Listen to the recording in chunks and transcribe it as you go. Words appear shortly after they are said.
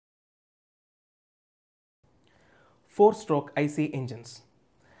4-stroke IC engines.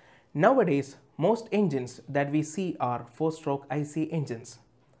 Nowadays, most engines that we see are 4-stroke IC engines.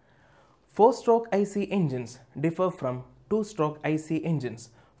 4-stroke IC engines differ from 2-stroke IC engines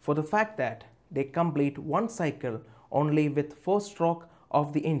for the fact that they complete one cycle only with 4-stroke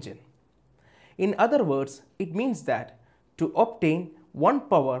of the engine. In other words, it means that to obtain one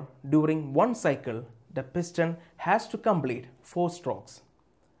power during one cycle, the piston has to complete 4 strokes.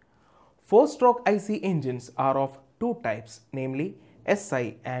 4-stroke IC engines are of two types, namely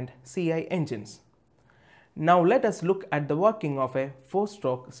SI and CI engines. Now let us look at the working of a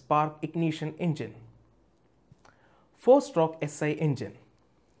 4-stroke spark ignition engine. 4-stroke SI engine.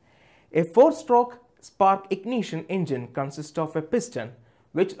 A 4-stroke spark ignition engine consists of a piston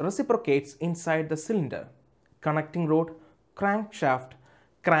which reciprocates inside the cylinder, connecting rod, crankshaft,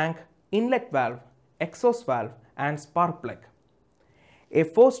 crank, inlet valve, exhaust valve and spark plug. A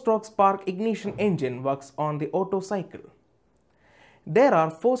 4-stroke spark ignition engine works on the Otto cycle. There are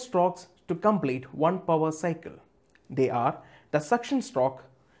 4 strokes to complete one power cycle. They are the suction stroke,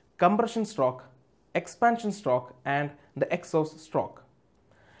 compression stroke, expansion stroke and the exhaust stroke.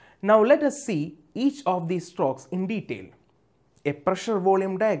 Now let us see each of these strokes in detail. A pressure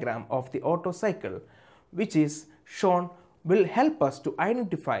volume diagram of the Otto cycle which is shown will help us to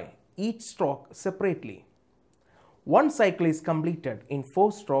identify each stroke separately. One cycle is completed in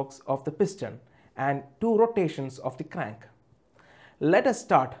 4 strokes of the piston and 2 rotations of the crank. Let us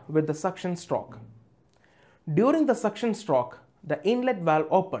start with the suction stroke. During the suction stroke, the inlet valve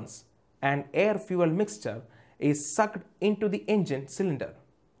opens and air-fuel mixture is sucked into the engine cylinder.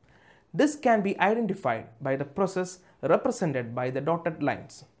 This can be identified by the process represented by the dotted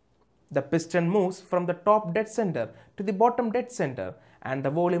lines. The piston moves from the top dead center to the bottom dead center and the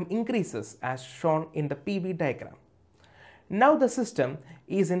volume increases as shown in the PV diagram. Now the system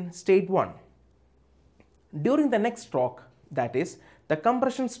is in state 1. During the next stroke, that is the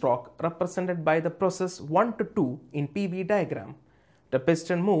compression stroke represented by the process 1 to 2 in PV diagram, the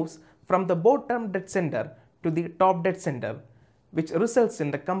piston moves from the bottom dead center to the top dead center, which results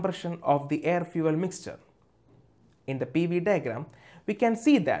in the compression of the air-fuel mixture. In the PV diagram, we can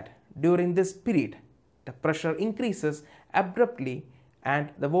see that during this period, the pressure increases abruptly and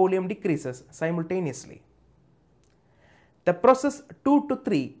the volume decreases simultaneously. The process 2 to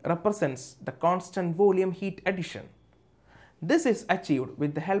 3 represents the constant volume heat addition. This is achieved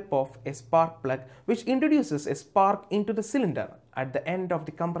with the help of a spark plug which introduces a spark into the cylinder at the end of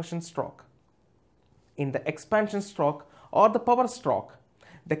the compression stroke. In the expansion stroke or the power stroke,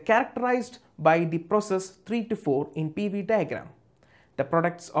 the characterized by the process 3 to 4 in PV diagram, the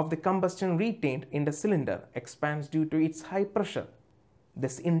products of the combustion retained in the cylinder expands due to its high pressure.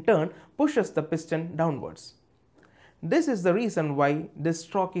 This in turn pushes the piston downwards. This is the reason why this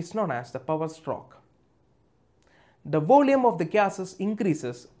stroke is known as the power stroke. The volume of the gases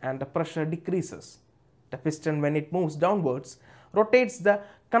increases and the pressure decreases. The piston, when it moves downwards, rotates the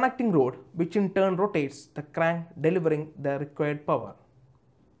connecting rod, which in turn rotates the crank, delivering the required power.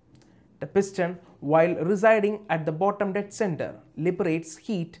 The piston, while residing at the bottom dead center, liberates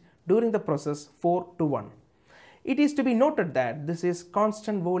heat during the process 4 to 1. It is to be noted that this is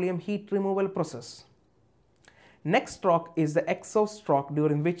constant volume heat removal process. Next stroke is the exhaust stroke,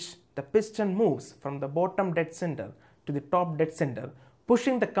 during which the piston moves from the bottom dead center to the top dead center,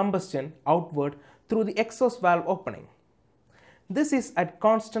 pushing the combustion outward through the exhaust valve opening. This is at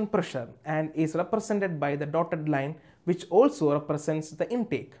constant pressure and is represented by the dotted line, which also represents the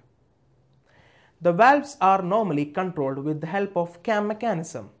intake. The valves are normally controlled with the help of cam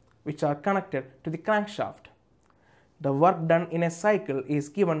mechanism, which are connected to the crankshaft. The work done in a cycle is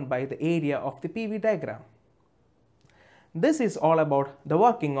given by the area of the PV diagram. This is all about the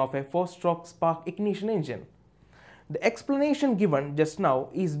working of a 4-stroke spark ignition engine. The explanation given just now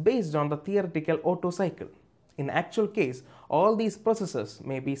is based on the theoretical Otto cycle. In actual case, all these processes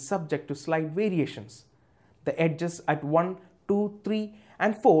may be subject to slight variations. The edges at 1, 2, 3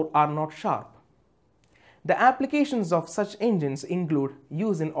 and 4 are not sharp. The applications of such engines include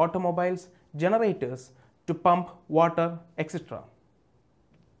use in automobiles, generators, to pump water, etc.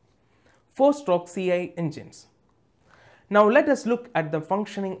 4-stroke CI engines. Now let us look at the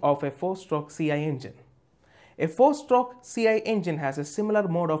functioning of a 4-stroke CI engine. A 4-stroke CI engine has a similar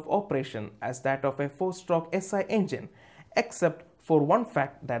mode of operation as that of a 4-stroke SI engine, except for one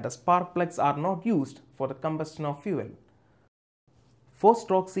fact that the spark plugs are not used for the combustion of fuel.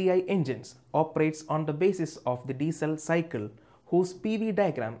 4-stroke CI engines operates on the basis of the diesel cycle whose PV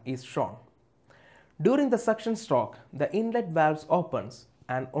diagram is shown. During the suction stroke, the inlet valves opens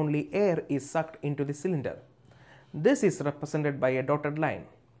and only air is sucked into the cylinder. This is represented by a dotted line.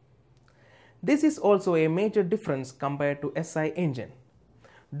 This is also a major difference compared to SI engine.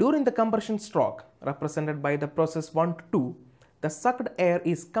 During the combustion stroke, represented by the process 1 to 2, the sucked air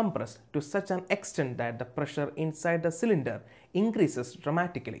is compressed to such an extent that the pressure inside the cylinder increases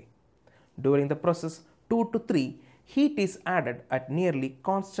dramatically. During the process 2 to 3, heat is added at nearly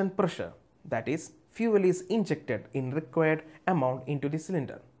constant pressure, that is, fuel is injected in required amount into the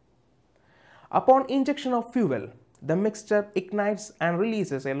cylinder. Upon injection of fuel, the mixture ignites and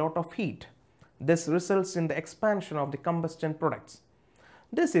releases a lot of heat. This results in the expansion of the combustion products.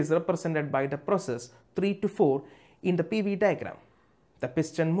 This is represented by the process 3 to 4 in the PV diagram. The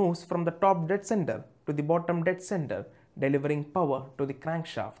piston moves from the top dead center to the bottom dead center, delivering power to the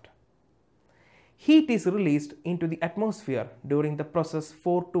crankshaft. Heat is released into the atmosphere during the process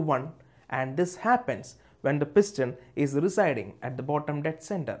 4 to 1, and this happens when the piston is residing at the bottom dead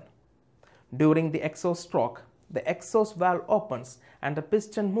center. During the exhaust stroke, the exhaust valve opens and the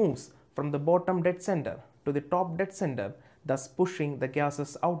piston moves from the bottom dead center to the top dead center, thus pushing the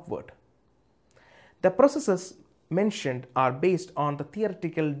gases outward. The processes mentioned are based on the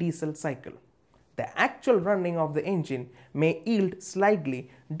theoretical diesel cycle. The actual running of the engine may yield slightly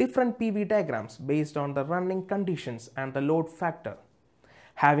different PV diagrams based on the running conditions and the load factor.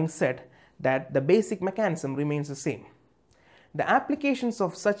 Having said that, the basic mechanism remains the same. The applications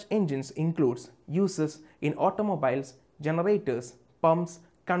of such engines includes uses in automobiles, generators, pumps,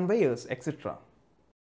 conveyors, etc.